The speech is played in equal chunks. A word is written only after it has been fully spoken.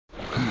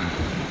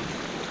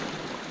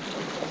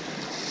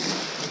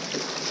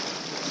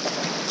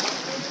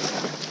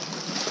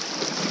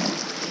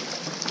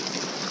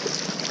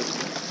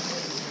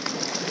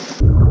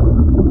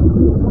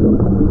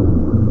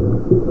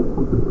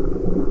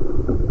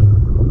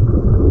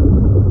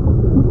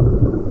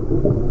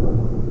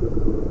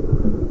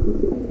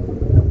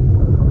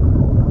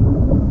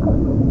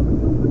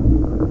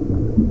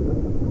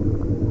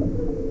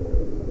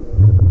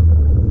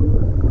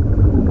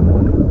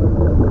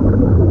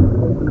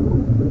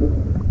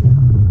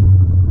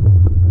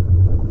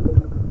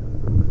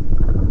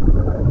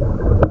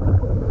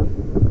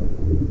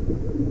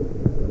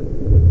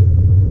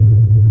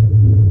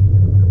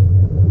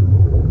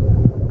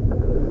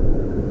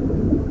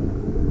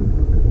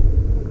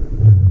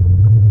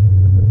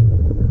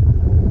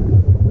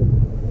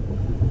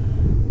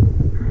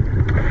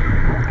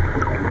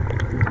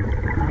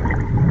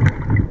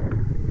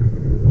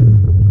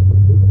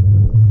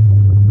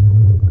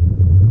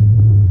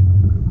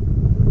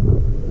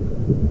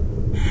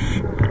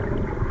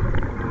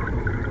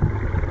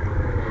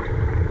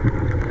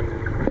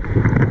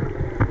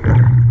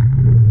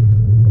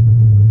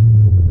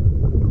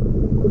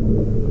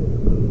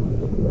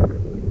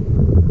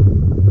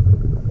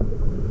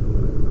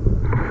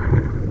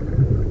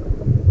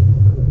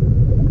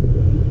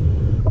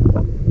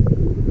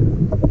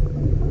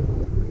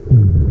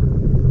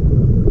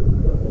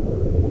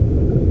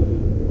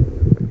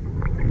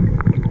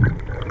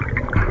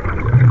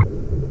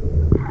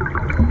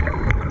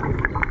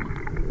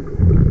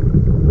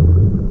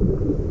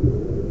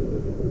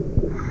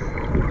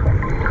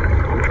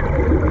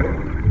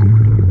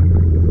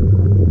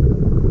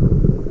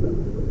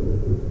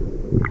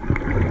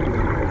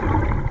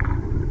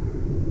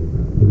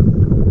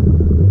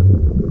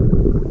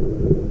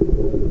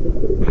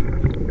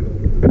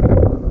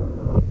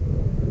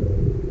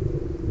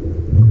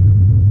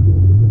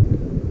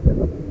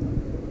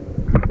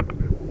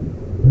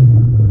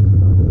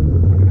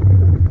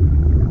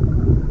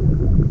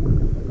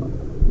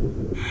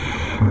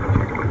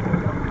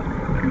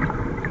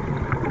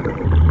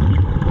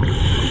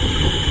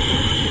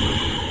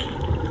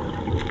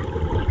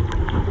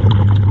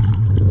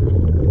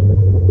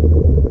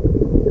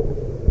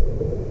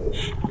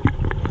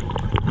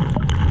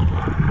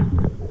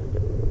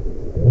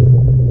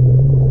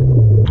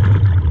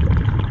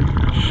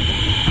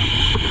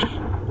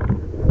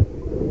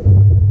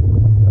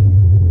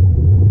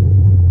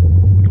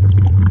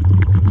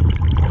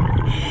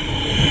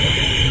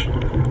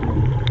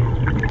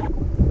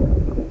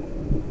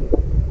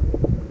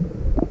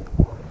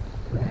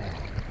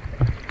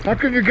How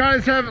come you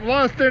guys haven't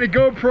lost any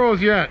GoPros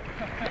yet?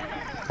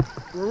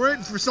 We're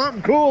waiting for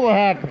something Cool to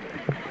happen.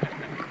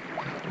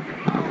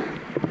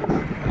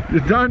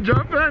 You done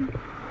jumping?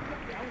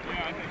 Yeah,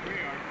 I think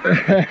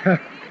we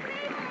are.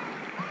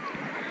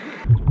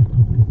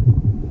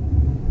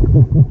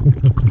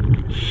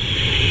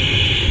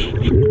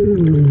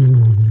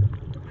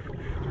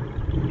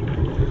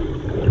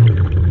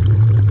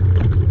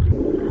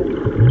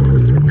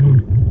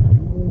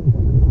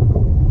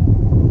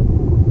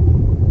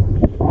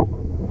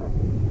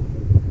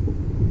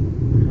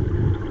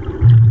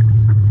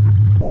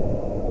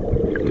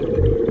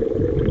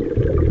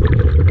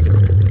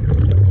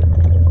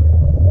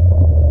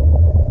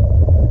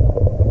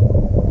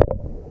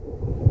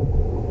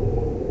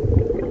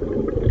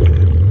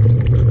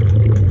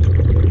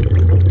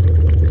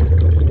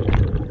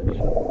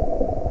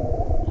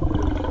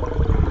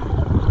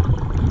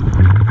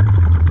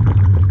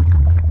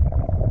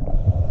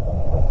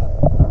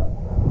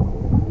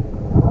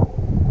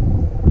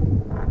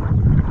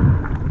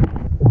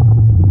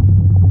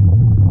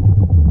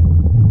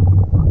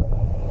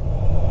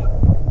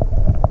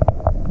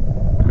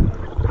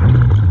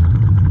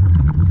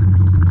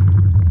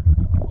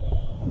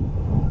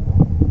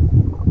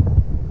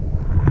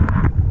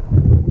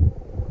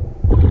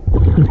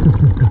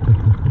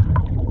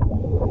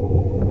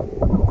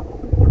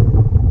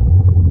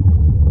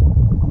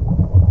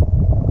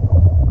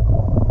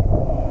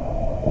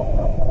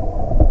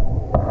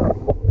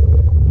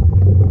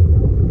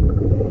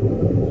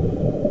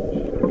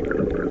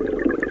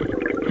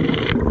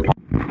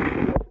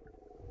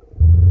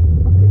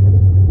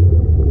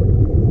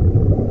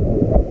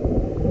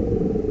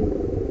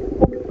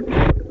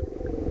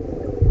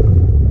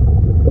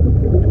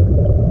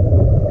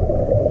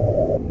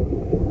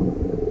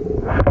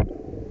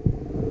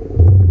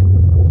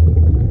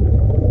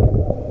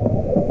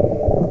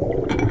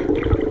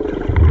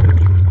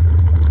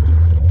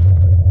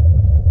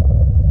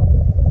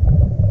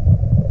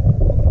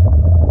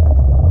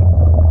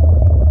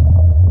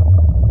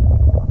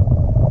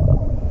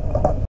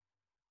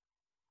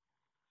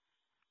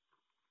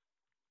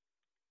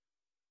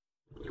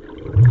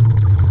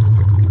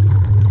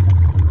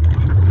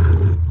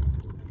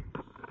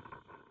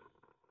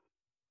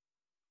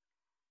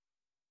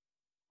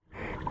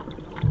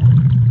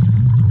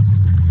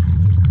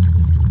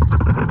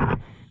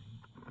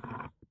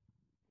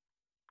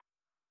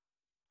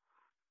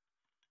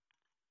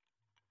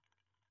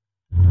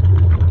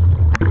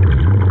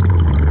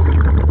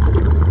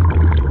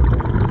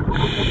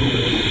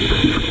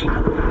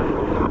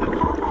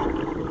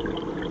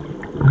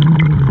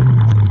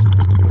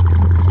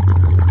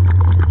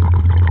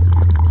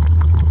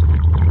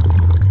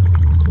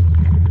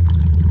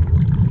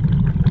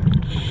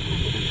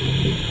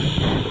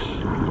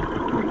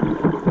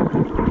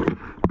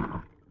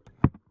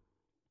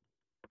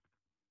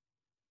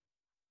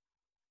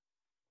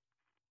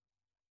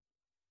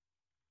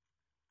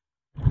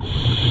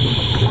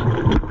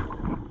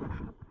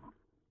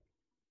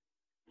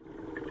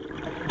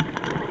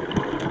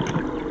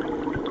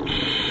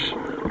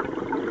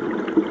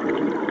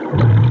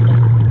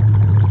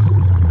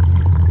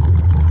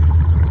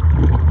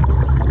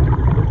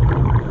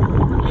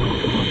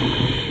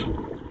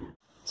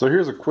 So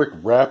here's a quick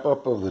wrap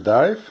up of the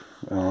dive.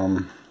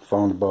 Found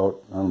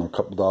about, I don't know, a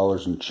couple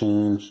dollars in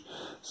change,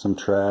 some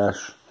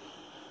trash.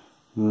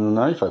 The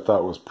knife I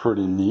thought was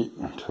pretty neat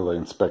until I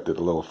inspected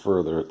it a little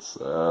further. It's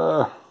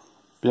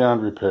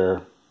beyond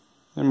repair.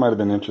 It might have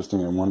been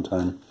interesting at one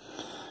time.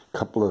 A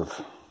couple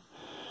of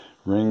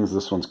rings.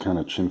 This one's kind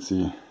of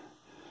chintzy.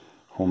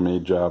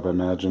 Homemade job, I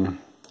imagine.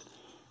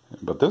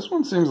 But this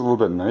one seems a little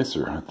bit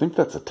nicer. I think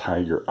that's a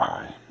tiger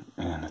eye.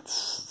 And it's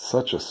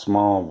such a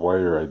small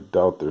wire, I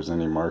doubt there's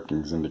any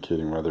markings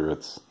indicating whether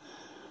it's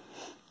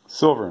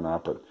silver or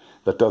not, but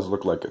that does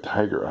look like a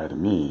tiger eye to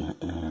me,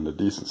 and a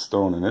decent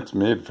stone, and it's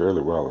made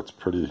fairly well. It's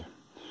pretty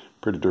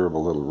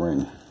durable little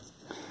ring.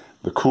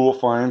 The cool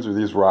finds are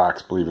these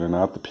rocks, believe it or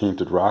not, the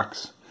painted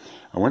rocks.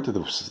 I went to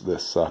this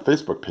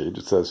Facebook page.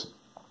 It says,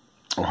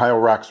 Ohio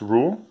Rocks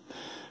Rule.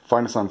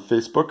 Find us on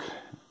Facebook,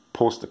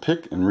 post a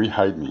pic, and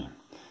re-hide me.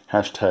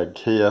 Hashtag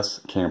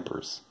KS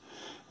Campers.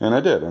 And I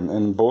did,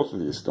 and both of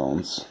these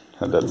stones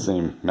had that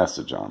same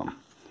message on them.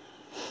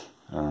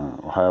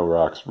 Ohio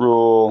Rocks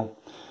Rule.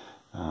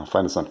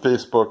 Find us on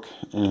Facebook,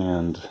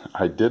 and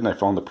I did, and I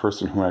found the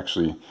person who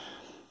actually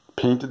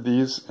painted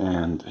these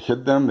and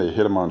hid them. They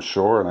hid them on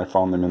shore, and I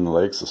found them in the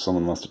lake, so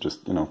someone must have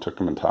just, took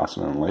them and tossed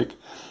them in the lake.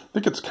 I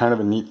think it's kind of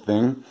a neat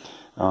thing.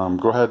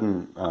 Go ahead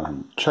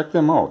and check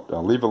them out.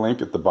 I'll leave a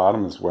link at the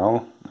bottom as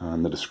well,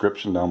 in the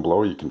description down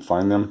below. You can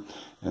find them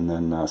and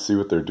then see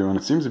what they're doing.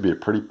 It seems to be a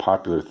pretty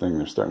popular thing.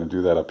 They're starting to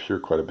do that up here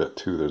quite a bit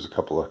too. There's a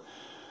couple of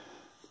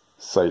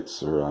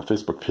sites or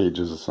Facebook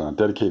pages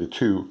dedicated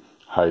to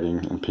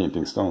hiding and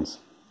painting stones.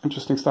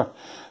 Interesting stuff.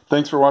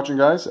 Thanks for watching,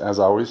 guys. As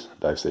always,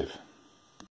 dive safe.